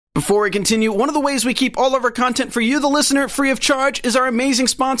Before we continue, one of the ways we keep all of our content for you, the listener, free of charge is our amazing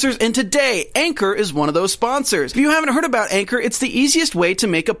sponsors, and today, Anchor is one of those sponsors. If you haven't heard about Anchor, it's the easiest way to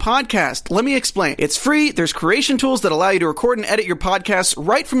make a podcast. Let me explain. It's free, there's creation tools that allow you to record and edit your podcasts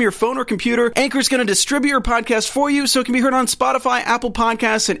right from your phone or computer. Anchor's going to distribute your podcast for you so it can be heard on Spotify, Apple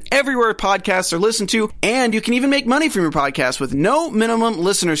Podcasts, and everywhere podcasts are listened to, and you can even make money from your podcast with no minimum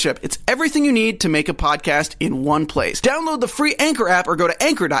listenership. It's everything you need to make a podcast in one place. Download the free Anchor app or go to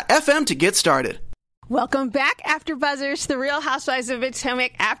anchor.fm to get started. Welcome back, After Buzzers, the Real Housewives of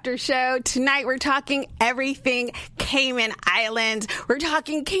Potomac after show. Tonight we're talking everything Cayman Islands. We're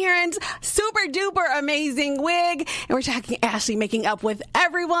talking Karen's super duper amazing wig, and we're talking Ashley making up with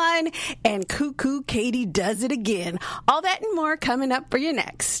everyone, and Cuckoo Katie does it again. All that and more coming up for you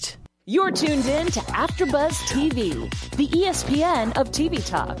next. You're tuned in to AfterBuzz TV, the ESPN of TV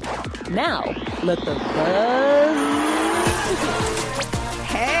talk. Now, let the buzz begin.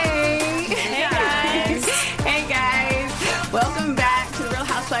 Hey guys. Hey guys. Welcome back to the Real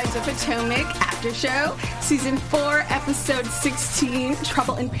Housewives of Potomac after show, season 4, episode 16,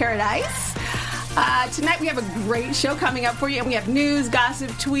 Trouble in Paradise. Tonight we have a great show coming up for you, and we have news, gossip,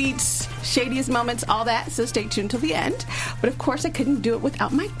 tweets, shadiest moments, all that, so stay tuned till the end. But of course I couldn't do it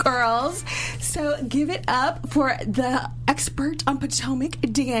without my girls, so give it up for the expert on Potomac,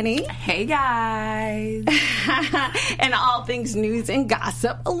 Danny. Hey guys. And all things news and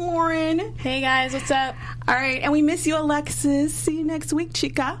gossip, Lauren. Hey guys, what's up? All right, and we miss you, Alexis. See you next week,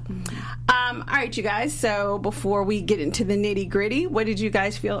 chica. All right, you guys, so before we get into the nitty gritty, what did you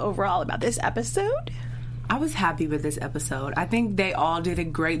guys feel overall about this episode? I was happy with this episode. I think they all did a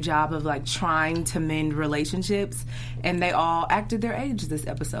great job of trying to mend relationships, and they all acted their age this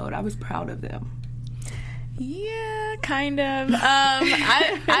episode. I was proud of them. Yeah, kind of.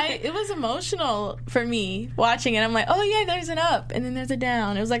 It was emotional for me watching it. I'm like, oh yeah, there's an up and then there's a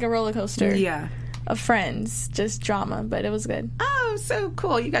down. It was like a roller coaster. Yeah. Of friends, just drama, but it was good. Oh, so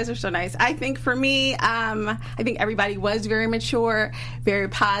cool. You guys are so nice. I think for me, I think everybody was very mature, very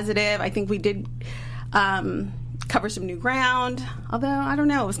positive. I think we did cover some new ground, although, I don't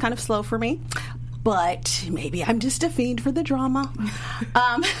know, it was kind of slow for me. But maybe I'm just a fiend for the drama.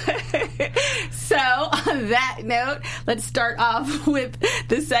 So, on that note, let's start off with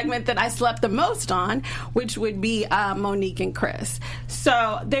the segment that I slept the most on, which would be Monique and Chris.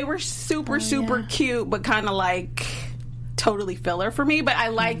 So, they were super cute, but kind of totally filler for me. But I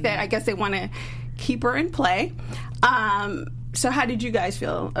like that. I guess they want to keep her in play. So how did you guys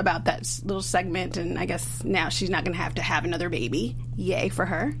feel about that little segment? And I guess now she's not going to have another baby. Yay for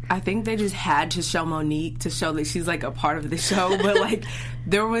her. I think they just had to show Monique to show that she's a part of the show. But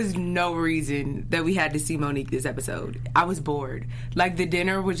there was no reason that we had to see Monique this episode. I was bored. The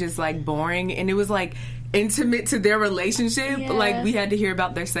dinner was just boring. And it was intimate to their relationship. Yeah. We had to hear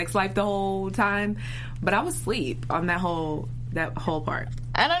about their sex life the whole time. But I was asleep on that whole part.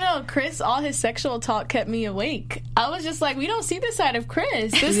 I don't know, Chris, all his sexual talk kept me awake. I was just we don't see the side of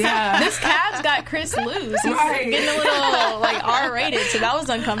Chris. This Cavs got Chris loose. He's getting a little R-rated, so that was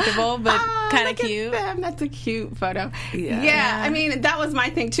uncomfortable, but kind of cute. That's a cute photo. Yeah. I mean, that was my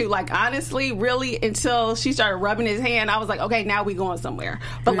thing too. Honestly, really, until she started rubbing his hand, I was okay, now we going somewhere.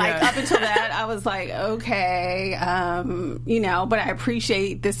 But up until that, I was okay, but I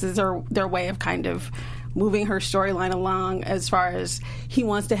appreciate this is their way of kind of moving her storyline along as far as he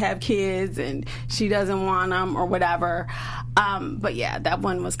wants to have kids and she doesn't want them or whatever. But yeah, that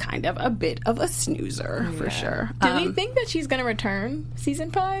one was kind of a bit of a snoozer for sure. Do we think that she's going to return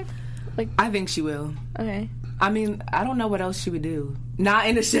season 5? I think she will. Okay. I mean, I don't know what else she would do. Not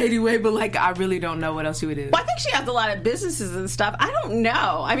in a shady way, but I really don't know what else she would do. Well, I think she has a lot of businesses and stuff. I don't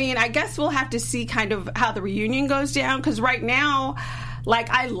know. I mean, I guess we'll have to see kind of how the reunion goes down, because right now,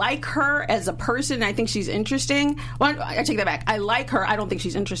 I like her as a person. I think she's interesting. Well, I take that back. I like her. I don't think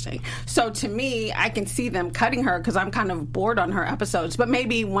she's interesting. So to me, I can see them cutting her because I'm kind of bored on her episodes. But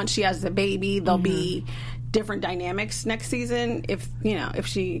maybe once she has the baby, there'll be different dynamics next season. If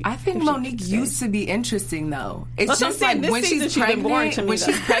she, I think Monique used to be interesting though. It's just when she's pregnant.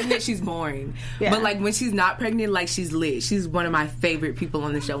 She's pregnant, she's boring. Yeah. But when she's not pregnant, she's lit. She's one of my favorite people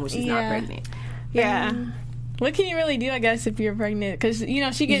on the show when she's not pregnant. Yeah. What can you really do, I guess, if you're pregnant? Because,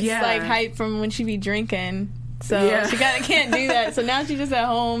 she gets, hype from when she be drinking. So she kind of can't do that. So now she's just at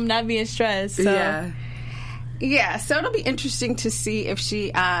home, not being stressed. So. Yeah, so it'll be interesting to see if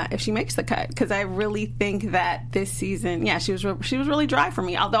she makes the cut, because I really think that this season, she was really dry for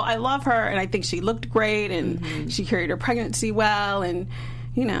me. Although I love her, and I think she looked great, and she carried her pregnancy well, and,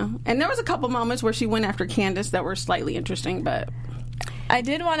 and there was a couple moments where she went after Candace that were slightly interesting, but... I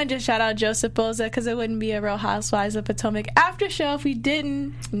did want to just shout out Joseph Boza because it wouldn't be a Real Housewives of Potomac after show if we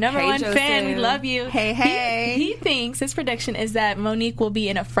didn't. Number one Joseph. fan, we love you. Hey. He thinks, his prediction is that Monique will be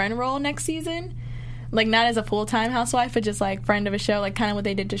in a friend role next season. Like, not as a full-time housewife, but just, like, friend of a show, like, kind of what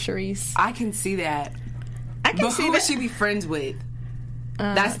they did to Charisse. I can see that. I can see who that. would she be friends with?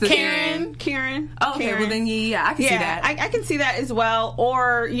 That's the Karen. Oh, okay. Well, then, yeah, I can see that. I can see that as well.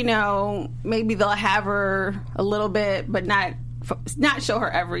 Or, maybe they'll have her a little bit, but not show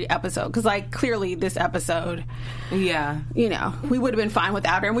her every episode. Because, like, clearly this episode, yeah, we would have been fine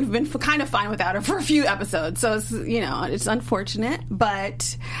without her. And we've been kind of fine without her for a few episodes. So, it's, it's unfortunate.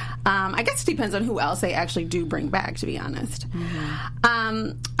 But I guess it depends on who else they actually do bring back, to be honest.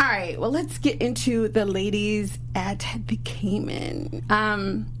 Mm-hmm. All right. Well, let's get into the ladies at the Cayman.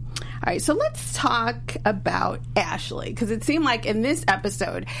 All right, so let's talk about Ashley, because it seemed like in this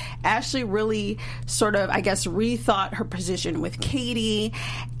episode, Ashley really sort of, I guess, rethought her position with Katie,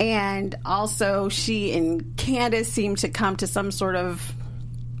 and also she and Candace seemed to come to some sort of,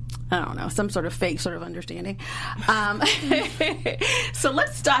 I don't know, some sort of fake sort of understanding. So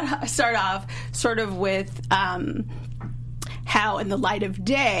let's start off sort of with how in the light of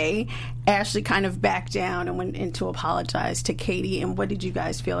day, Ashley kind of backed down and went in to apologize to Katie. And what did you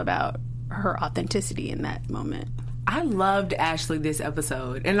guys feel about her authenticity in that moment? I loved Ashley this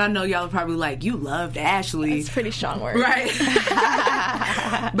episode. And I know y'all are probably like, you loved Ashley. It's a pretty strong word. Right.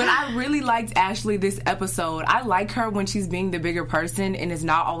 But I really liked Ashley this episode. I like her when she's being the bigger person and is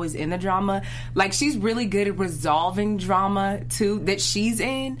not always in the drama. Like, she's really good at resolving drama, too, that she's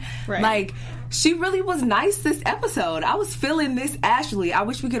in. Right. Like, she really was nice this episode. I was feeling this Ashley. I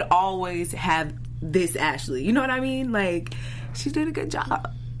wish we could always have this Ashley. You know what I mean? Like, she did a good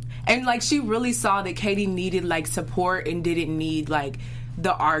job. And, like, she really saw that Katie needed, like, support and didn't need, like,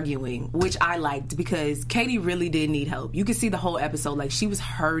 the arguing, which I liked because Katie really did need help. You could see the whole episode. Like, she was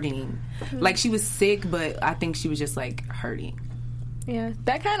hurting. Like, she was sick, but I think she was just, like, hurting. Yeah,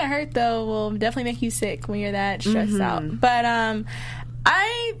 that kind of hurt, though, will definitely make you sick when you're that stressed out. But,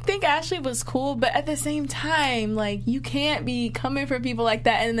 I think Ashley was cool, but at the same time, like, you can't be coming for people like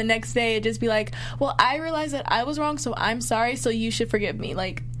that and then the next day it just be like, well, I realized that I was wrong, so I'm sorry, so you should forgive me.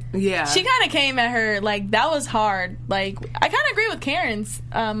 Like, yeah, she kind of came at her, like, that was hard. Like, I kind of agree with Karen's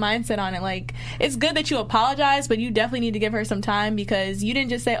mindset on it. Like, it's good that you apologize, but you definitely need to give her some time because you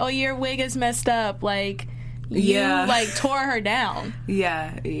didn't just say, oh, your wig is messed up. Like, you, like, tore her down.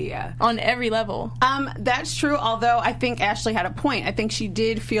 Yeah. On every level. That's true, although I think Ashley had a point. I think she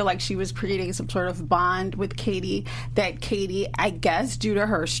did feel like she was creating some sort of bond with Katie that Katie, I guess, due to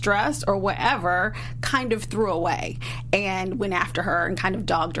her stress or whatever, kind of threw away and went after her and kind of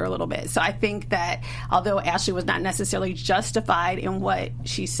dogged her a little bit. So I think that although Ashley was not necessarily justified in what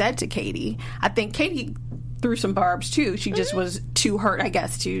she said to Katie, I think Katie threw some barbs too. She just was too hurt, I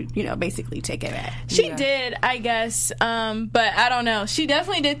guess, to, basically take it back. She did, I guess, but I don't know. She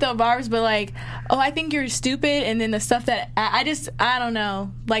definitely did throw barbs, but like, oh, I think you're stupid, and then the stuff that I don't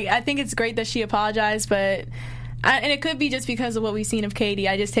know. Like, I think it's great that she apologized, but and it could be just because of what we've seen of Katie.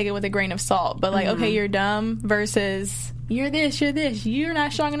 I just take it with a grain of salt. But like, okay, you're dumb versus you're this, you're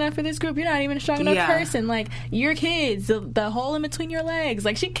not strong enough for this group, you're not even a strong enough person, like, your kids, the hole in between your legs,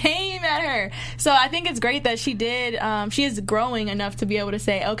 like, she came at her. So I think it's great that she did, she is growing enough to be able to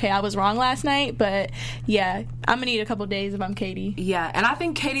say, okay, I was wrong last night, but yeah, I'm gonna need a couple days if I'm Katie. Yeah, and I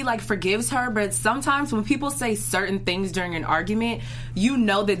think Katie, like, forgives her, but sometimes when people say certain things during an argument, you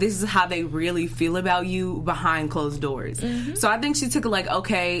know that this is how they really feel about you behind closed doors. So I think she took it like,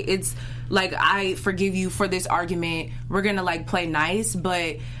 okay, it's like, I forgive you for this argument. We're going to, like, play nice.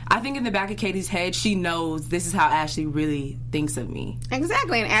 But I think in the back of Katie's head, she knows this is how Ashley really thinks of me.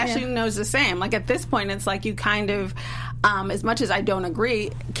 Exactly. And Ashley knows the same. Like, at this point, it's like you kind of, as much as I don't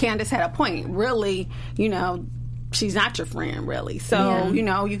agree, Candace had a point. Really, she's not your friend, really. So,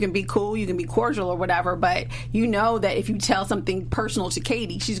 you can be cool, you can be cordial or whatever, but you know that if you tell something personal to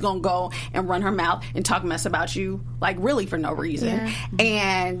Katie, she's going to go and run her mouth and talk mess about you, like, really for no reason. Yeah.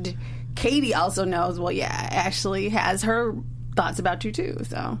 And Katie also knows, well, yeah, Ashley has her thoughts about you too.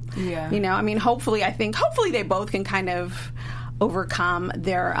 So, I mean, hopefully they both can kind of overcome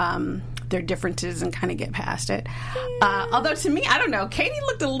their differences and kind of get past it. Although to me, I don't know, Katie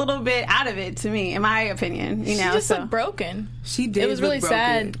looked a little bit out of it to me, in my opinion. She just looked broken. She did. It was really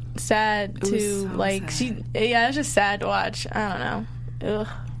sad to so like sad. It was just sad to watch. I don't know. Ugh.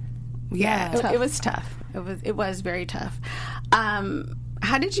 Yeah, it was tough. It was very tough.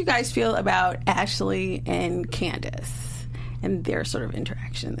 How did you guys feel about Ashley and Candace and their sort of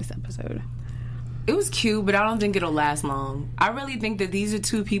interaction in this episode? It was cute, but I don't think it'll last long. I really think that these are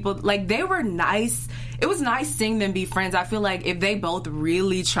two people, like, they were nice. It was nice seeing them be friends. I feel like if they both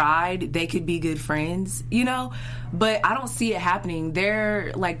really tried, they could be good friends, you know? But I don't see it happening.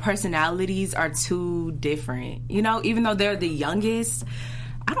 Their, like, personalities are too different, you know? Even though they're the youngest,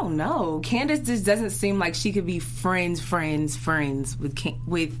 I don't know. Candace just doesn't seem like she could be friends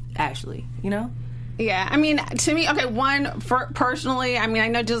with Ashley, you know? Yeah, I mean, to me, okay, personally, I mean, I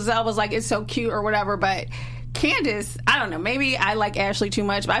know Giselle was like, it's so cute or whatever, but Candace, I don't know, maybe I like Ashley too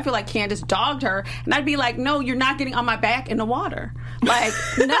much, but I feel like Candace dogged her, and I'd be like, no, you're not getting on my back in the water. Like,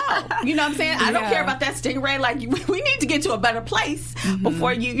 no. You know what I'm saying? I don't care about that stingray. Like, we need to get to a better place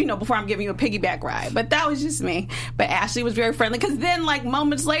before before I'm giving you a piggyback ride. But that was just me. But Ashley was very friendly, because then, like,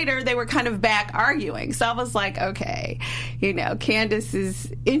 moments later, they were kind of back arguing. So I was like, okay, Candace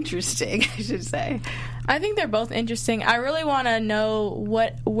is interesting, I should say. I think they're both interesting. I really want to know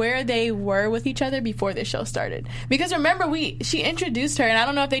where they were with each other before this show started. Because remember, she introduced her, and I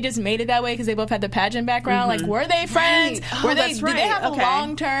don't know if they just made it that way because they both had the pageant background. Like, were they friends? Right. Did they have a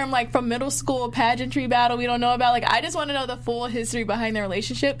long-term, like, from middle school pageantry battle we don't know about? Like, I just want to know the full history behind their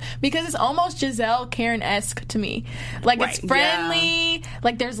relationship, because it's almost Giselle Karen-esque to me. Like, it's friendly,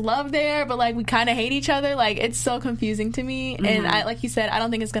 like, there's love there, but, like, we kind of hate each other. Like, it's so confusing to me. And like you said, I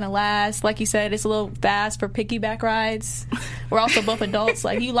don't think it's going to last. Like you said, it's a little fast for piggyback rides. We're also both adults.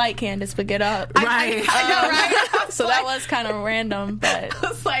 Like, you like Candace, but get up. Right. I know, right? So that was kind of random, but I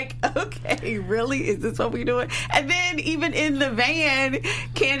was like, okay, really? Is this what we're doing? And then even in the van,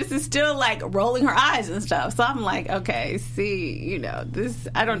 Candace is still, like, rolling her eyes and stuff. So I'm like, okay, see, this,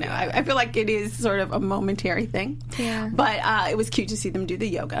 I don't know. I feel like it is sort of a momentary thing. Yeah. But it was cute to see them do the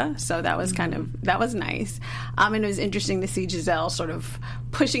yoga. So that was that was nice. And it was interesting to see Giselle sort of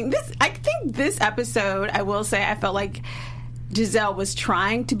pushing this. I think this episode, I will say, I felt like Giselle was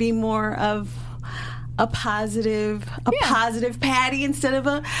trying to be more of a positive Patty instead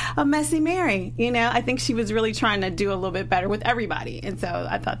of a messy Mary. I think she was really trying to do a little bit better with everybody, and so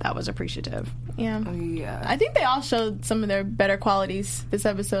I thought that was appreciative. Yeah. I think they all showed some of their better qualities this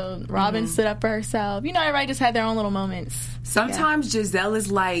episode. Robin stood up for herself. Everybody just had their own little moments. Sometimes Giselle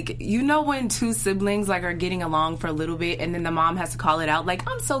is like, when two siblings like are getting along for a little bit, and then the mom has to call it out, like,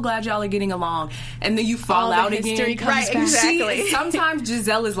 I'm so glad y'all are getting along, and then you fall out again. Comes back. Exactly. Sometimes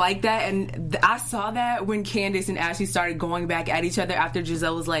Giselle is like that, and I saw that when Candace and Ashley started going back at each other after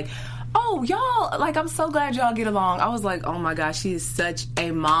Giselle was like, oh, y'all, like, I'm so glad y'all get along. I was like, oh my gosh, she is such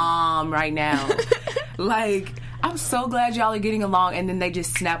a mom right now. Like, I'm so glad y'all are getting along, and then they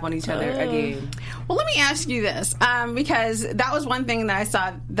just snap on each other again. Well, let me ask you this, because that was one thing that I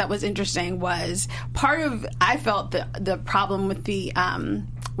saw that was interesting. Was part of, I felt the problem with the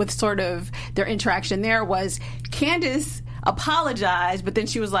with sort of their interaction there was Candace apologized, but then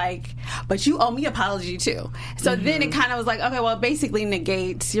she was like, but you owe me an apology too. So then it kind of was like, okay, well, it basically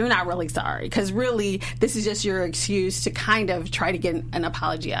negates, you're not really sorry, because really this is just your excuse to kind of try to get an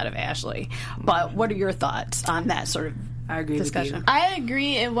apology out of Ashley. But what are your thoughts on that sort of discussion? With you. I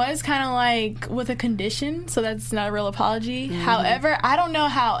agree. It was kind of like with a condition, so that's not a real apology. However, I don't know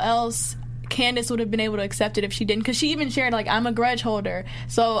how else Candace would have been able to accept it if she didn't, because she even shared, like, I'm a grudge holder,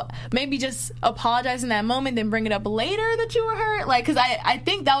 so maybe just apologize in that moment, then bring it up later that you were hurt, like, because I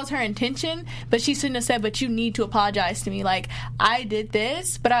think that was her intention, but she shouldn't have said, but you need to apologize to me, like, I did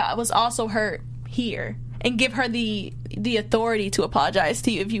this, but I was also hurt here, and give her the authority to apologize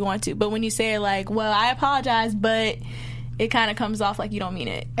to you if you want to. But when you say it like, well, I apologize, but it kind of comes off like you don't mean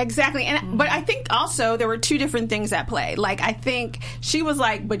it. Exactly. But I think also there were two different things at play. Like, I think she was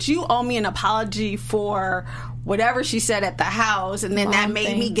like, but you owe me an apology for whatever she said at the house, and then that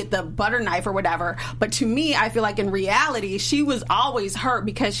made me get the butter knife or whatever. But to me, I feel like in reality, she was always hurt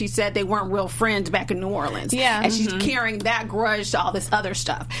because she said they weren't real friends back in New Orleans. Yeah. And she's carrying that grudge to all this other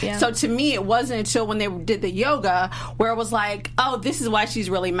stuff. Yeah. So to me, it wasn't until when they did the yoga where it was like, oh, this is why she's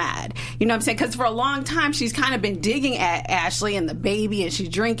really mad. You know what I'm saying? Because for a long time, she's kind of been digging at Ashley and the baby, and she's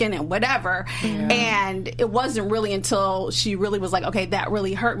drinking and whatever. Yeah. And it wasn't really until she really was like, okay, that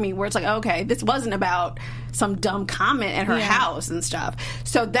really hurt me, where it's like, okay, this wasn't about some dumb comment at her house and stuff.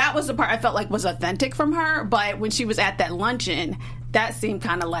 So that was the part I felt like was authentic from her. But when she was at that luncheon, that seemed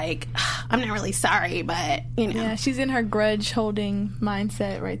kind of like, I'm not really sorry, but, Yeah, she's in her grudge-holding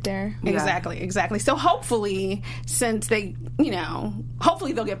mindset right there. Exactly. So hopefully, since they,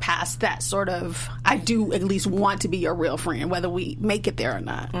 hopefully they'll get past that sort of, I do at least want to be your real friend, whether we make it there or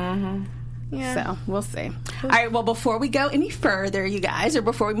not. So we'll see. All right, well, before we go any further, you guys, or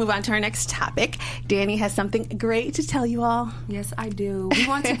before we move on to our next topic, Danny has something great to tell you all. Yes, I do. We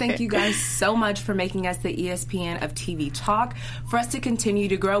want to thank you guys so much for making us the ESPN of TV Talk. For us to continue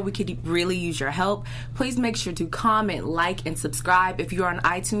to grow, we could really use your help. Please make sure to comment, like, and subscribe. If you're on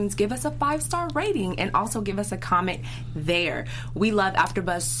iTunes, give us a 5-star rating and also give us a comment there. We love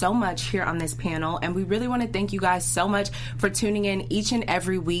AfterBuzz so much here on this panel, and we really want to thank you guys so much for tuning in each and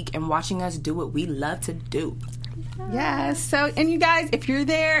every week and watching us do what we love to do. Yes. So, and you guys, if you're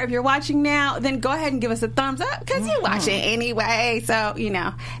there, if you're watching now, then go ahead and give us a thumbs up because you watch it anyway. So,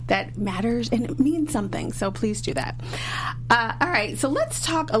 that matters and it means something. So please do that. All right. So let's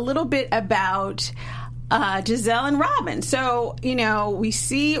talk a little bit about Gizelle and Robin. So, we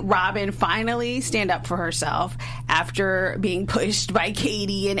see Robin finally stand up for herself after being pushed by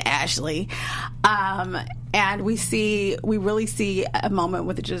Katie and Ashley. And we really see a moment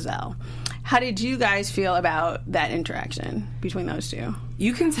with Gizelle. How did you guys feel about that interaction between those two?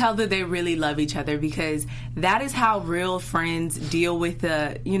 You can tell that they really love each other because that is how real friends deal with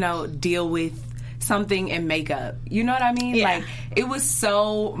something and make up. You know what I mean? Yeah. Like, it was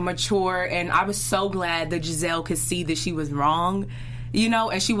so mature, and I was so glad that Gizelle could see that she was wrong,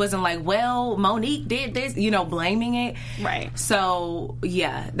 and she wasn't like, well, Monique did this, blaming it. Right. So,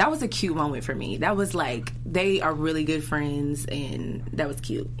 yeah, that was a cute moment for me. That was like, they are really good friends, and that was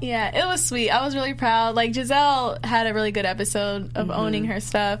cute. Yeah, it was sweet. I was really proud. Like, Gizelle had a really good episode of owning her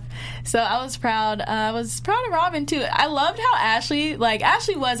stuff. So I was proud. I was proud of Robin, too. I loved how Ashley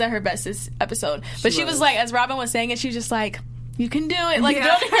was at her best this episode. But she was like, as Robin was saying it, she was just like, you can do it. Like,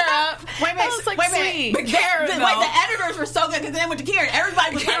 building her up. Wait a minute. But Karen, the editors were so good because then went to Karen.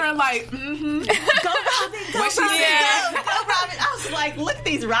 Everybody was like, go Robin, go Robin. I was like, look at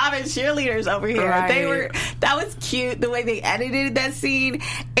these Robin cheerleaders over here. Right. That was cute, the way they edited that scene.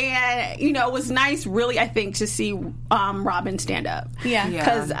 And, it was nice, really, I think, to see Robin stand up. Yeah.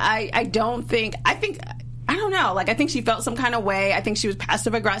 Because I don't know. Like, I think she felt some kind of way. I think she was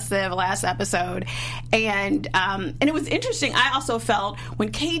passive aggressive last episode, and it was interesting. I also felt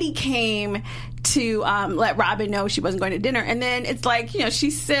when Katie came to let Robin know she wasn't going to dinner, and then it's like,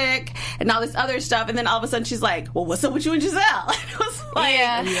 she's sick and all this other stuff, and then all of a sudden she's like, well, what's up with you and Gizelle? And it was like,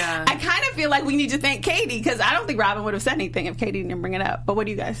 I kind of feel like we need to thank Katie because I don't think Robin would have said anything if Katie didn't bring it up. But what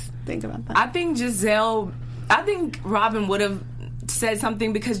do you guys think about that? I think Robin would have said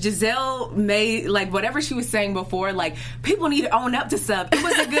something because Gizelle made, like, whatever she was saying before, like, people need to own up to stuff. It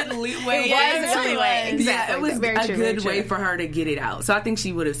was a good leeway. Exactly. Yeah, it was a good way for her to get it out. So I think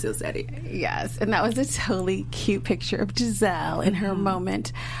she would have still said it. Yes, and that was a totally cute picture of Gizelle in her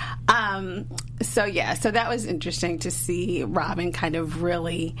moment. So that was interesting to see Robin kind of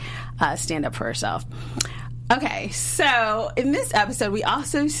really stand up for herself. Okay, so in this episode, we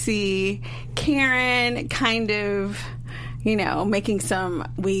also see Karen kind of, making some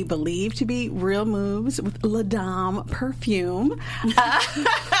we believe to be real moves with La Dame perfume.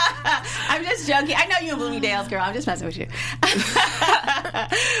 I'm just joking. I know you're a Bloomingdale's girl. I'm just messing with you.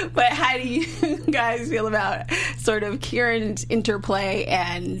 But how do you guys feel about sort of Karen's interplay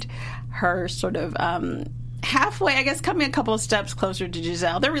and her sort of halfway, I guess, coming a couple of steps closer to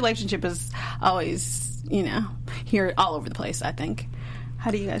Gizelle? Their relationship is always, here all over the place, I think.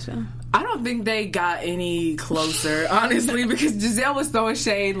 How do you guys feel? I don't think they got any closer, honestly, because Gizelle was throwing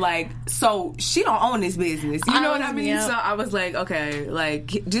shade, like, so she don't own this business. You know what I mean? Yeah. So I was like, okay, like,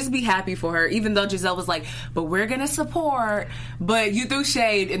 just be happy for her, even though Gizelle was like, but we're going to support. But you threw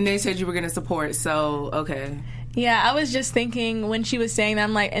shade and then said you were going to support, so, okay. Yeah, I was just thinking when she was saying that,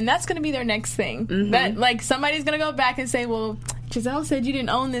 I'm like, and that's going to be their next thing. Mm-hmm. That, like, somebody's going to go back and say, well, Gizelle said you didn't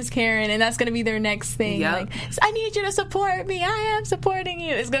own this, Karen, and that's going to be their next thing. Yep. Like, I need you to support me. I am supporting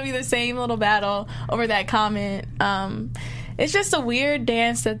you. It's going to be the same little battle over that comment. It's just a weird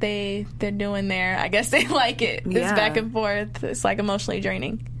dance that they're doing there. I guess they like it. Yeah. It's back and forth. It's, like, emotionally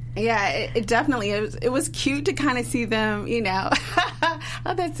draining. Yeah, it definitely is. It was cute to kind of see them,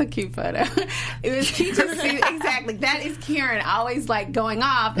 Oh, that's a cute photo. It was cute to see. Exactly. That is Karen always, like, going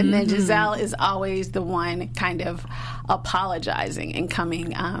off, and then Gizelle is always the one kind of apologizing and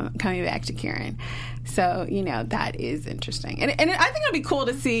coming back to Karen. So, that is interesting. And I think it'll be cool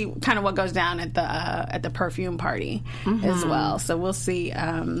to see kind of what goes down at the perfume party as well. So we'll see.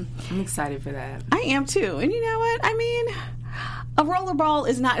 I'm excited for that. I am, too. And you know what? I mean, a rollerball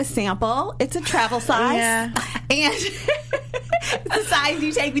is not a sample. It's a travel size. Yeah. And it's the size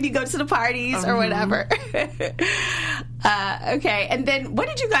you take when you go to the parties or whatever. Okay. And then what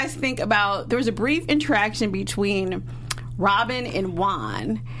did you guys think about, there was a brief interaction between Robin and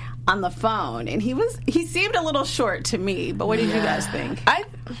Juan on the phone, and he seemed a little short to me. But what did you guys think?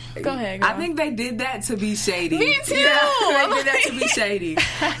 Go ahead, girl. I think they did that to be shady. Me too. Yeah, they did that to be shady.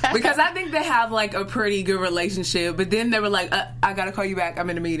 Because I think they have, like, a pretty good relationship, but then they were like, I gotta call you back, I'm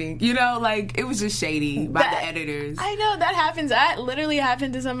in a meeting. You know, like, it was just shady by the editors. I know, that happens. That literally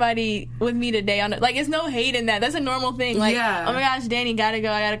happened to somebody with me today. Like, it's no hate in that. That's a normal thing. Like, oh my gosh, Danny, gotta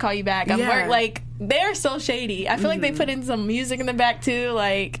go, I gotta call you back. Like, they're so shady. I feel like they put in some music in the back, too,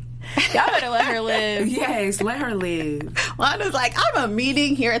 like... Y'all better let her live. Yes, let her live. Wanda's like, I'm a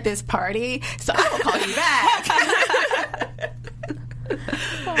meeting here at this party, so I will call you back.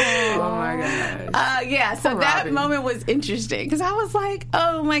 Oh my gosh. So that moment was interesting because I was like,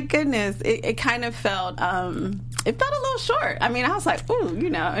 oh my goodness. It kind of felt, it felt a little short. I mean, I was like, ooh,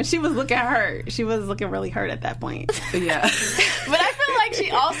 you know, and she was looking hurt. She was looking really hurt at that point. Yeah. But I feel like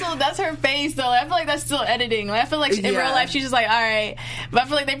she also, that's her face though. I feel like that's still editing. Like, I feel like in real life she's just like, all right. But I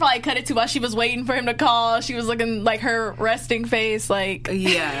feel like they probably cut it to while she was waiting for him to call. She was looking like her resting face, like,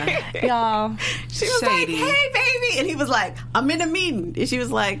 yeah. Y'all. She was shady. Like, hey, baby. And he was like, I'm in a meeting. And she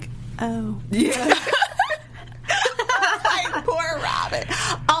was like, oh. Yeah. Like, poor Robin.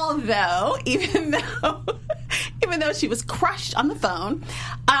 Although, even though she was crushed on the phone,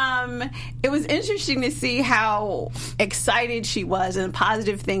 it was interesting to see how excited she was and the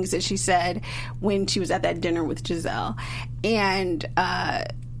positive things that she said when she was at that dinner with Giselle. And, oh,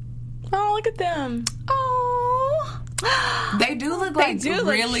 look at them. Oh. They do look like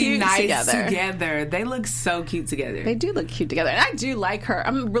really nice together. They look so cute together. They do look cute together. And I do like her.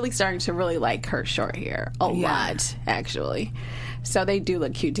 I'm really starting to really like her short hair a lot, actually. So they do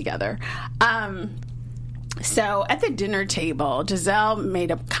look cute together. So at the dinner table, Giselle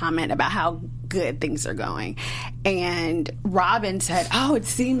made a comment about how good things are going. And Robin said, oh, it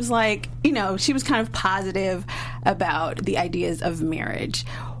seems like, you know, she was kind of positive about the ideas of marriage.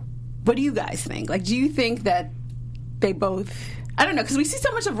 What do you guys think? Like, do you think that they both... I don't know, because we see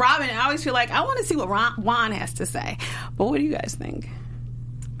so much of Robin, and I always feel like I want to see what Juan has to say. But what do you guys think?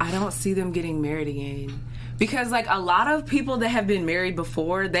 I don't see them getting married again. Because, like, a lot of people that have been married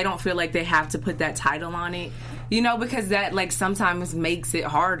before, they don't feel like they have to put that title on it. You know, because that, like, sometimes makes it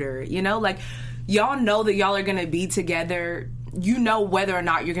harder. You know, like, y'all know that y'all are going to be together. You know whether or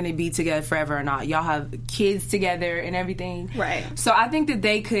not you're going to be together forever or not. Y'all have kids together and everything. Right. So I think that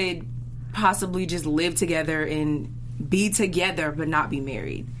they could possibly just live together and be together but not be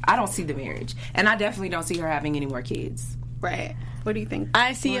married. I don't see the marriage. And I definitely don't see her having any more kids. Right. What do you think?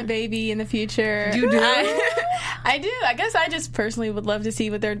 I see a baby in the future. You do? I do. I guess I just personally would love to see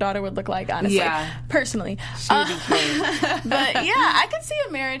what their daughter would look like, honestly. Yeah. Personally. She would be cute. But yeah, I could see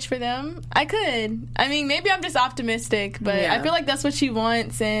a marriage for them. I could. I mean, maybe I'm just optimistic, but I feel like that's what she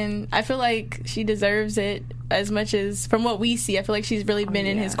wants, and I feel like she deserves it as much as, from what we see, I feel like she's really been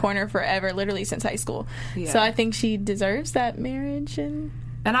in his corner forever, literally since high school. Yeah. So I think she deserves that marriage. And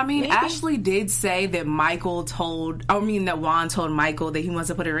I mean, maybe. Ashley did say that that Juan told Michael that he wants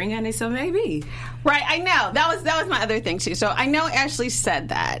to put a ring on it, so maybe. Right, I know. That was my other thing, too. So I know Ashley said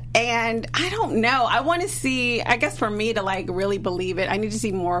that, and I don't know. I want to see, I guess for me to, like, really believe it, I need to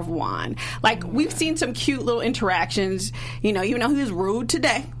see more of Juan. Like, we've seen some cute little interactions, you know, even though he was rude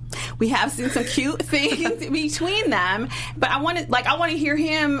today. We have seen some cute things between them, but I want to hear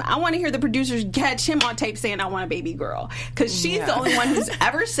him. I want to hear the producers catch him on tape saying, "I want a baby girl," because she's the only one who's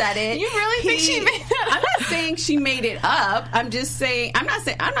ever said it. You really think she made that up? I'm not saying she made it up. I'm just saying. I'm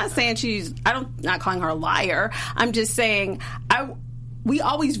not saying she's. Not calling her a liar. I'm just saying. We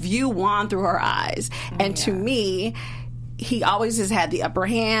always view Juan through her eyes, and to me, he always has had the upper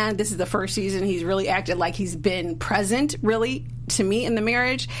hand. This is the first season he's really acted like he's been present, really, to me in the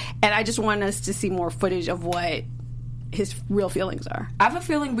marriage. And I just want us to see more footage of what his real feelings are. I have a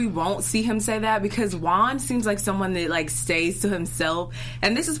feeling we won't see him say that because Juan seems like someone that, like, stays to himself.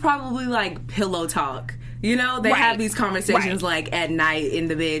 And this is probably, like, pillow talk. You know, they have these conversations, like, at night in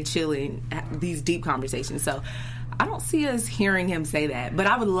the bed chilling, these deep conversations. So I don't see us hearing him say that. But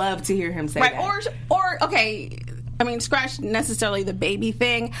I would love to hear him say that. Or okay... I mean, scratch necessarily the baby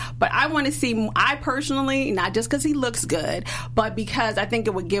thing, but I want to see, I personally, not just because he looks good, but because I think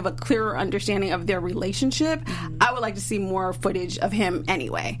it would give a clearer understanding of their relationship, I would like to see more footage of him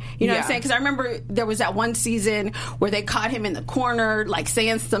anyway. You know what I'm saying? Because I remember there was that one season where they caught him in the corner, like,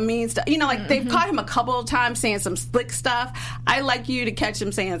 saying some mean stuff. You know, like, they've caught him a couple of times saying some slick stuff. I like you to catch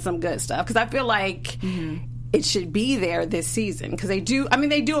him saying some good stuff, because I feel like it should be there this season, because they do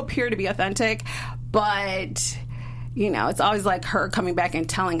appear to be authentic, but... You know, it's always like her coming back and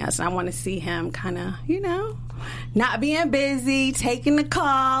telling us. And I want to see him kind of, you know, not being busy, taking the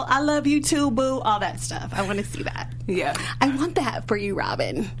call. I love you too, boo. All that stuff. I want to see that. Yeah. I want that for you,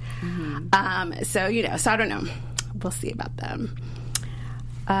 Robin. So I don't know. We'll see about them.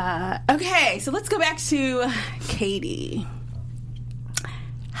 Okay, so let's go back to Katie.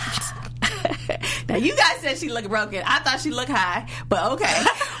 Now, you guys said she looked broken. I thought she looked high, but okay.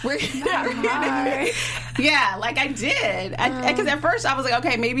 We're high. Yeah, like I did. Because at first I was like,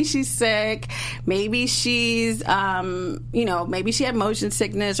 okay, maybe she's sick. Maybe she's, maybe she had motion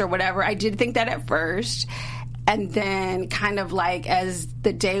sickness or whatever. I did think that at first. And then kind of like as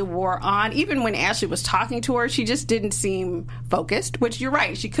the day wore on, even when Ashley was talking to her, she just didn't seem focused, which you're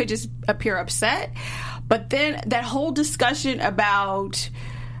right. She could just appear upset. But then that whole discussion about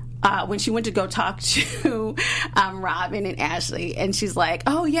when she went to go talk to Robin and Ashley, and she's like,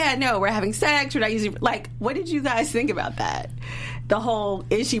 oh, yeah, no, we're having sex. We're not using... Like, what did you guys think about that? The whole,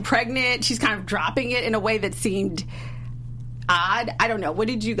 is she pregnant? She's kind of dropping it in a way that seemed... odd. I don't know. What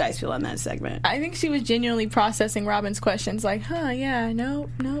did you guys feel on that segment? I think she was genuinely processing Robin's questions, like, yeah,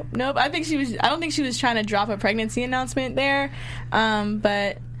 nope. I don't think she was trying to drop a pregnancy announcement there,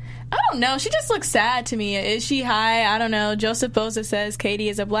 but I don't know. She just looks sad to me. Is she high? I don't know. Joseph Boza says Katie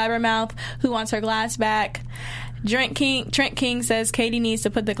is a blabbermouth who wants her glass back. Trent King says Katie needs to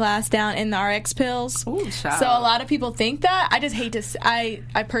put the glass down in the RX pills. Ooh, so a lot of people think that.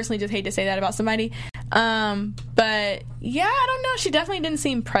 I personally just hate to say that about somebody. But yeah, I don't know. She definitely didn't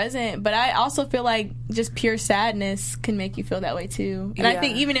seem present, but I also feel like just pure sadness can make you feel that way too. And I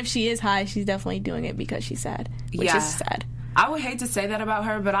think even if she is high, she's definitely doing it because she's sad, which is sad. I would hate to say that about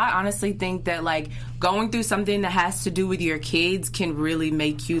her, but I honestly think that like going through something that has to do with your kids can really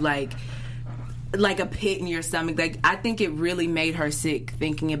make you like a pit in your stomach. Like, I think it really made her sick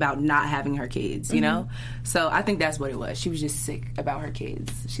thinking about not having her kids, you know? So I think that's what it was. She was just sick about her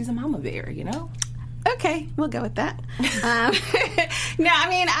kids. She's a mama bear, you know? Okay, we'll go with that. No, I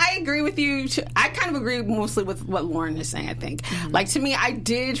mean, I agree with you. I kind of agree mostly with what Lauren is saying, I think. Like, to me, I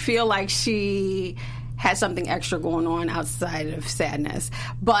did feel like she had something extra going on outside of sadness.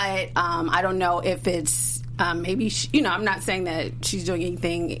 But I don't know if it's maybe she, I'm not saying that she's doing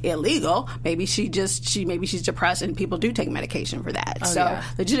anything illegal. Maybe she's depressed, and people do take medication for that.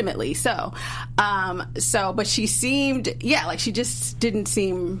 Legitimately so. But she seemed, like she just didn't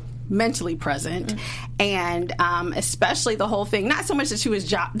seem mentally present, and especially the whole thing, not so much that she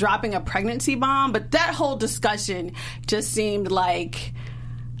was dropping a pregnancy bomb, but that whole discussion just seemed like,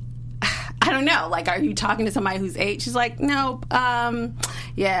 I don't know, like, are you talking to somebody who's 8? She's like, no, we're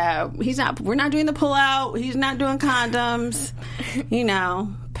not doing the pull-out, he's not doing condoms,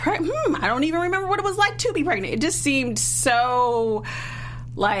 I don't even remember what it was like to be pregnant. It just seemed so...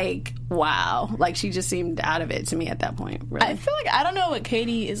 like, wow. Like, she just seemed out of it to me at that point, really. I feel like I don't know what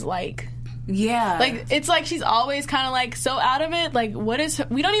Katie is like. Yeah. Like, it's like she's always kind of, like, so out of it. Like,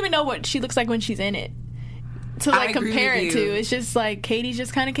 we don't even know what she looks like when she's in it to, like, compare it to. It's just, like, Katie's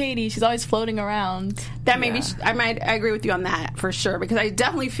just kind of Katie. She's always floating around. That maybe I agree with you on that, for sure, because I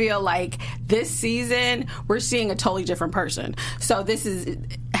definitely feel like this season, we're seeing a totally different person. So this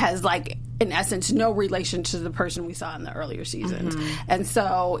has, like, in essence, no relation to the person we saw in the earlier seasons. And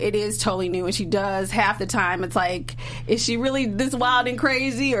so it is totally new. And she does, half the time, it's like, is she really this wild and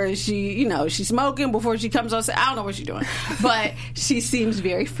crazy? Or is she, she's smoking before she comes on? I don't know what she's doing. But she seems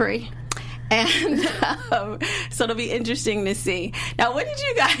very free. And so it'll be interesting to see. Now, what did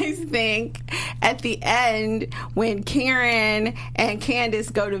you guys think at the end when Karen and Candace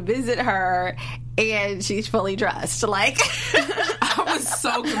go to visit her and she's fully dressed? Like, I was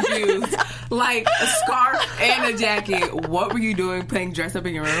so confused. Like, a scarf and a jacket. What were you doing, playing dress up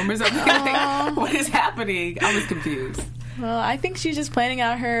in your room or something? Like, what is happening? I was confused. Well, I think she's just planning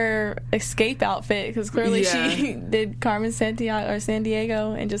out her escape outfit, because clearly she did Carmen San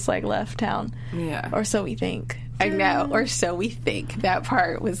Diego and just, like, left town. Yeah. Or so we think. I know, or so we think. That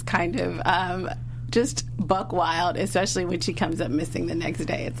part was kind of just buck wild, especially when she comes up missing the next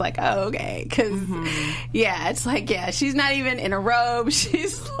day. It's like, oh, okay. Because, it's like, she's not even in a robe.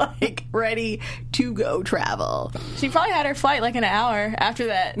 She's, like, ready to go travel. She probably had her flight, like, in an hour after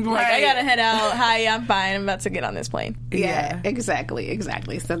that. Right. Like, I gotta head out. Hi, I'm fine. I'm about to get on this plane. Yeah, exactly.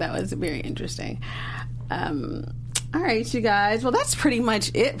 So that was very interesting. All right, you guys. Well, that's pretty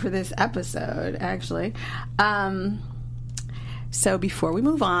much it for this episode, actually. So before we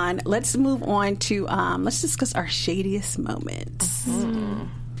move on, let's move on to, let's discuss our shadiest moments. All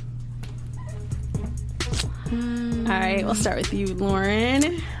right, we'll start with you,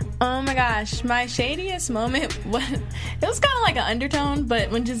 Lauren. Oh my gosh, my shadiest moment was, it was kind of like an undertone, but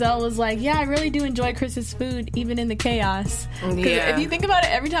when Giselle was like, yeah, I really do enjoy Chris's food, even in the chaos. Because if you think about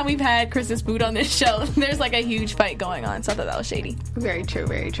it, every time we've had Chris's food on this show, there's like a huge fight going on, so I thought that was shady. Very true,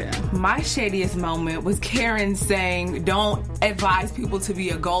 very true. My shadiest moment was Karen saying, don't advise people to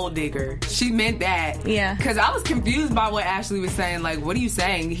be a gold digger. She meant that. Yeah. Because I was confused by what Ashley was saying. Like, what are you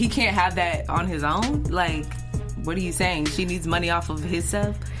saying? He can't have that on his own? Like, what are you saying? She needs money off of his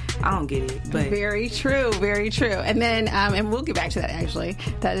stuff? I don't get it. But very true, very true. And then, and we'll get back to that actually.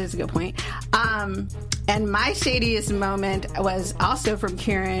 That is a good point. And my shadiest moment was also from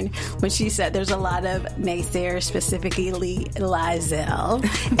Karen when she said there's a lot of naysayers, specifically Lizelle.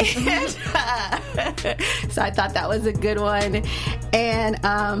 And so I thought that was a good one. And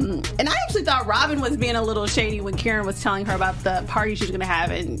I actually thought Robin was being a little shady when Karen was telling her about the party she was going to have,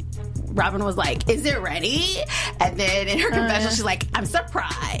 and Robin was like, is it ready? And then in her confession, she's like, I'm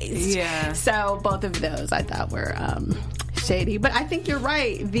surprised. Yeah. So both of those I thought were shady. But I think you're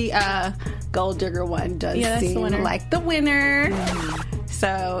right. The gold digger one does seem like the winner. Mm.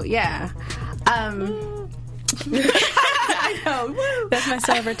 So, yeah. I know. That's my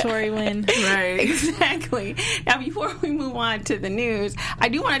celebratory win. Right. Exactly. Now, before we move on to the news, I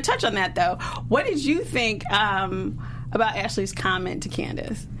do want to touch on that, though. What did you think about Ashley's comment to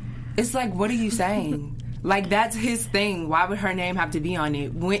Candace? It's like, what are you saying? Like, that's his thing. Why would her name have to be on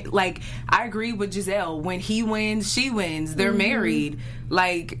it? Like, I agree with Giselle. When he wins, she wins. They're married.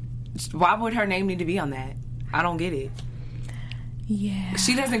 Like, why would her name need to be on that? I don't get it. Yeah.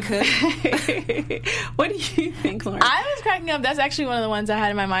 She doesn't cook. What do you think, Lauren? I was cracking up. That's actually one of the ones I had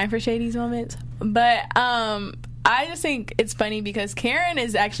in my mind for Shady's moments. But I just think it's funny because Karen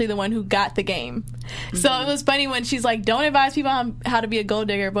is actually the one who got the game. Mm-hmm. So it was funny when she's like, don't advise people on how to be a gold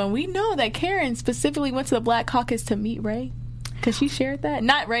digger. But we know that Karen specifically went to the Black Caucus to meet Ray. Because she shared that.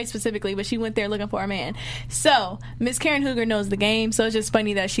 Not Ray specifically, but she went there looking for a man. So, Miss Karen Hooger knows the game. So, it's just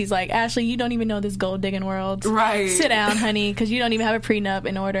funny that she's like, Ashley, you don't even know this gold digging world. Right. Sit down, honey, because you don't even have a prenup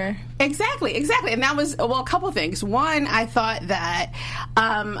in order. Exactly. And that was, well, a couple of things. One, I thought that,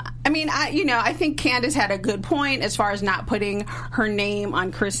 I think Candace had a good point as far as not putting her name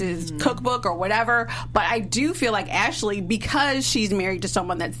on Chris's cookbook or whatever. But I do feel like Ashley, because she's married to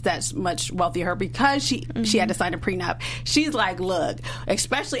someone that's much wealthier, because she had to sign a prenup, she's like, look,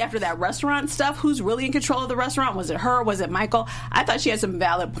 especially after that restaurant stuff, who's really in control of the restaurant? Was it her? Was it Michael? I thought she had some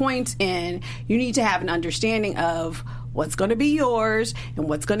valid points in you need to have an understanding of what's going to be yours and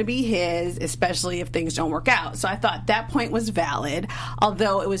what's going to be his, especially if things don't work out. So I thought that point was valid,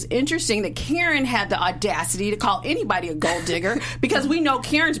 although it was interesting that Karen had the audacity to call anybody a gold digger because we know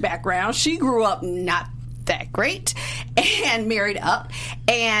Karen's background. She grew up not that great and married up.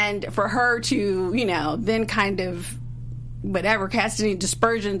 And for her to, then kind of whatever, casting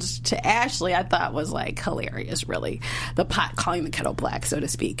dispersions to Ashley, I thought was like hilarious, really. The pot calling the kettle black, so to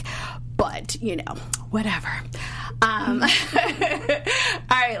speak. But, whatever. All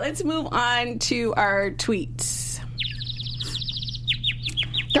right, let's move on to our tweets.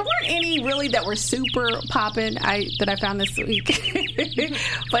 There weren't any really that were super poppin' that I found this week,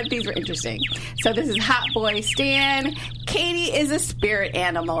 but these were interesting. So this is Hot Boy Stan. Katie is a spirit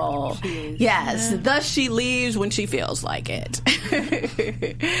animal. Yes, thus she leaves when she feels like it.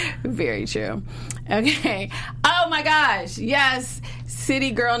 Very true. Okay. Oh my gosh. Yes.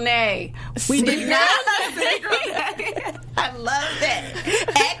 City Girl Nay. We did not. I love that.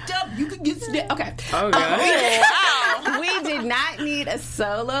 Act up. You can get. Okay. Oh God. We did not need a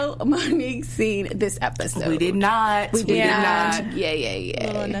solo Monique scene this episode. We did not. We did not. Yeah. A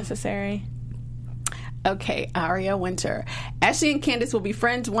little unnecessary. Okay, Aria Winter. Ashley and Candace will be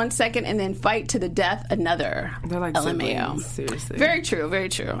friends 1 second and then fight to the death another. They're like LMAO. siblings, seriously. Very true, very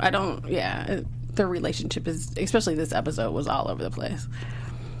true. Their relationship is, especially this episode, was all over the place.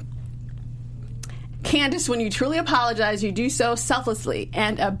 Candace, when you truly apologize, you do so selflessly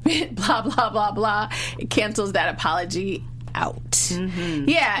and a bit blah, blah, blah, blah. It cancels that apology out. Mm-hmm.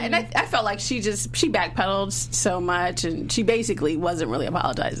 Yeah, and I felt like she backpedaled so much and she basically wasn't really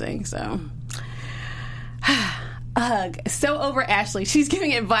apologizing, so... Ugh, so over Ashley. She's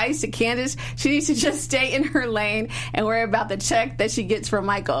giving advice to Candace. She needs to just stay in her lane and worry about the check that she gets from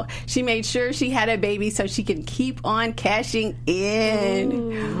Michael. She made sure she had a baby so she can keep on cashing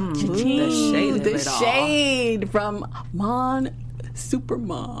in. The shade from Mon Super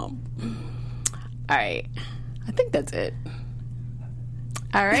Mom. All right. I think that's it.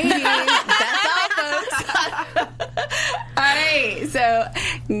 All right. That's all, folks. All right. So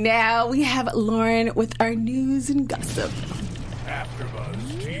now we have Lauren with our news and gossip.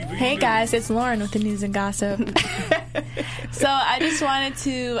 Hey, guys. It's Lauren with the news and gossip. So I just wanted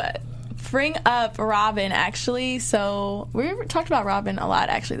to bring up Robin, actually. So we talked about Robin a lot,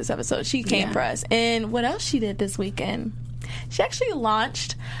 actually, this episode. She came for us. And what else she did this weekend? She actually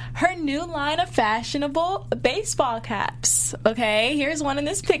launched her new line of fashionable baseball caps. Okay, here's one in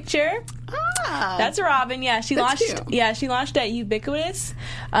this picture. That's Robin. Yeah, she launched. Cute. Yeah, she launched at Ubiquitous,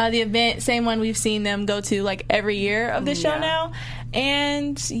 the event, same one we've seen them go to like every year of the show now.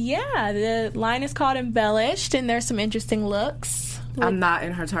 And yeah, the line is called Embellished, and there's some interesting looks. I'm not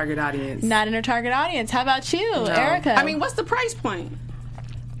in her target audience. Not in her target audience. How about you, Erica? I mean, what's the price point?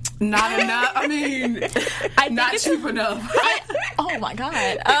 Not enough. I mean, not cheap enough. Oh my God.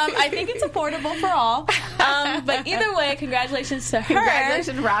 I think it's affordable for all. But either way, congratulations to her.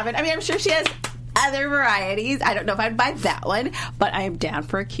 Congratulations, Robin. I mean, I'm sure she has other varieties. I don't know if I'd buy that one, but I am down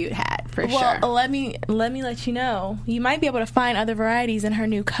for a cute hat for sure. Well, let me let you know. You might be able to find other varieties in her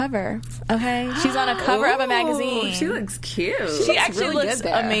new cover. Okay, she's on a cover of a magazine. She looks cute. She actually really looks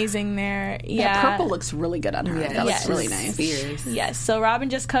amazing there. Yeah, purple looks really good on her. Yeah, that looks really nice. Fierce. Yes. So Robin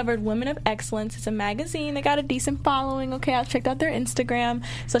just covered Women of Excellence. It's a magazine. They got a decent following. Okay, I checked out their Instagram.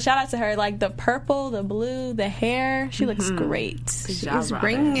 So shout out to her. Like the purple, the blue, the hair. She looks great. She's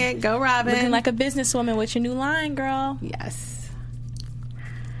bringing it. Go, Robin. Looking like a businesswoman with your new line, girl. Yes.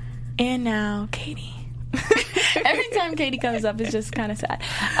 And now, Katie. Every time Katie comes up, it's just kind of sad.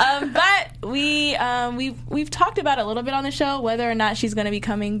 But we've talked about it a little bit on the show, whether or not she's going to be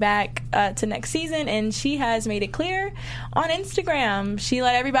coming back to next season, and she has made it clear on Instagram. She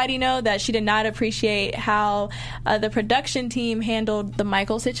let everybody know that she did not appreciate how the production team handled the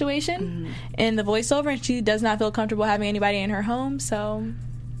Michael situation in the voiceover, and she does not feel comfortable having anybody in her home, so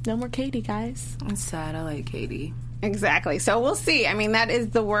no more Katie, guys. It's sad. I like Katie. Exactly. So we'll see. I mean, that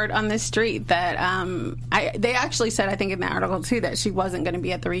is the word on the street that they actually said, I think in the article too, that she wasn't going to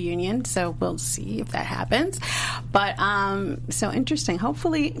be at the reunion. So we'll see if that happens. But so interesting.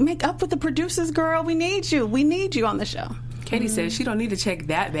 Hopefully make up with the producers, girl. We need you. We need you on the show. Katie says she don't need to check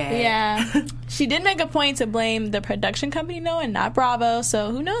that bad. Yeah. She did make a point to blame the production company, though, and not Bravo.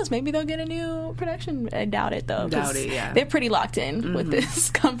 So who knows? Maybe they'll get a new production. I doubt it, though. Doubt it, yeah. They're pretty locked in with this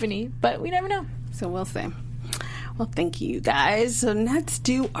company. But we never know. So we'll see. Well, thank you, guys. So let's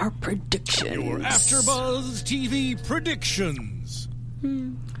do our predictions. Your AfterBuzz TV predictions.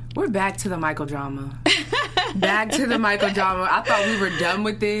 We're back to the Michael drama. Back to the Michael drama. I thought we were done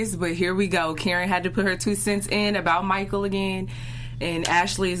with this, but here we go. Karen had to put her 2 cents in about Michael again, and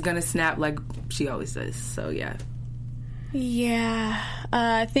Ashley is going to snap like she always does. So, yeah. Yeah,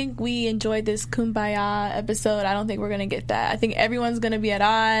 I think we enjoyed this Kumbaya episode. I don't think we're going to get that. I think everyone's going to be at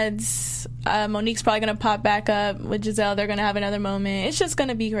odds. Monique's probably going to pop back up with Giselle. They're going to have another moment. It's just going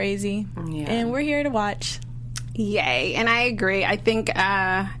to be crazy. Yeah. And we're here to watch. Yay. And I agree. I think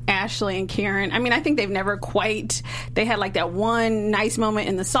Ashley and Karen, I mean, I think they've never quite, they had like that one nice moment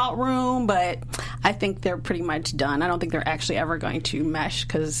in the salt room, but I think they're pretty much done. I don't think they're actually ever going to mesh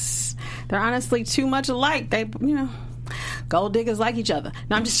because they're honestly too much alike. They, you know, gold diggers like each other.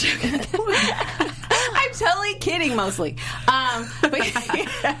 No, I'm just joking. I'm totally kidding, mostly. But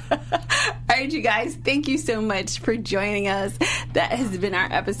yeah. All right, you guys, thank you so much for joining us. That has been our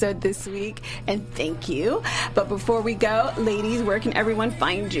episode this week, and thank you. But before we go, ladies, where can everyone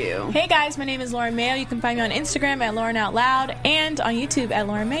find you? Hey, guys, my name is Lauren Mayo. You can find me on Instagram at Lauren Out Loud and on YouTube at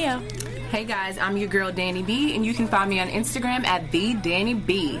Lauren Mayo. Hey, guys, I'm your girl, Danny B, and you can find me on Instagram at the Danny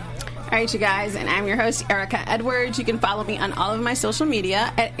B. All right, you guys, and I'm your host, Erica Edwards. You can follow me on all of my social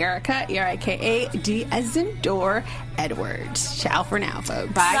media at Erica, E-R-I-K-A-D as in door, Edwards. Ciao for now,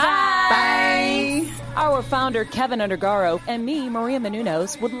 folks. Bye. Bye. Our founder, Kevin Undergaro, and me, Maria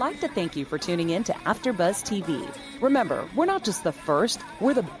Menounos, would like to thank you for tuning in to AfterBuzz TV. Remember, we're not just the first,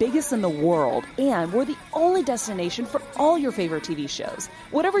 we're the biggest in the world, and we're the only destination for all your favorite TV shows.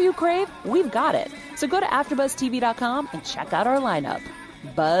 Whatever you crave, we've got it. So go to AfterBuzzTV.com and check out our lineup.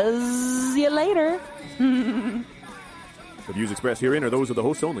 Buzz you later. The views expressed herein are those of the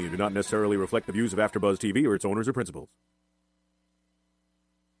hosts only and do not necessarily reflect the views of AfterBuzz TV or its owners or principals.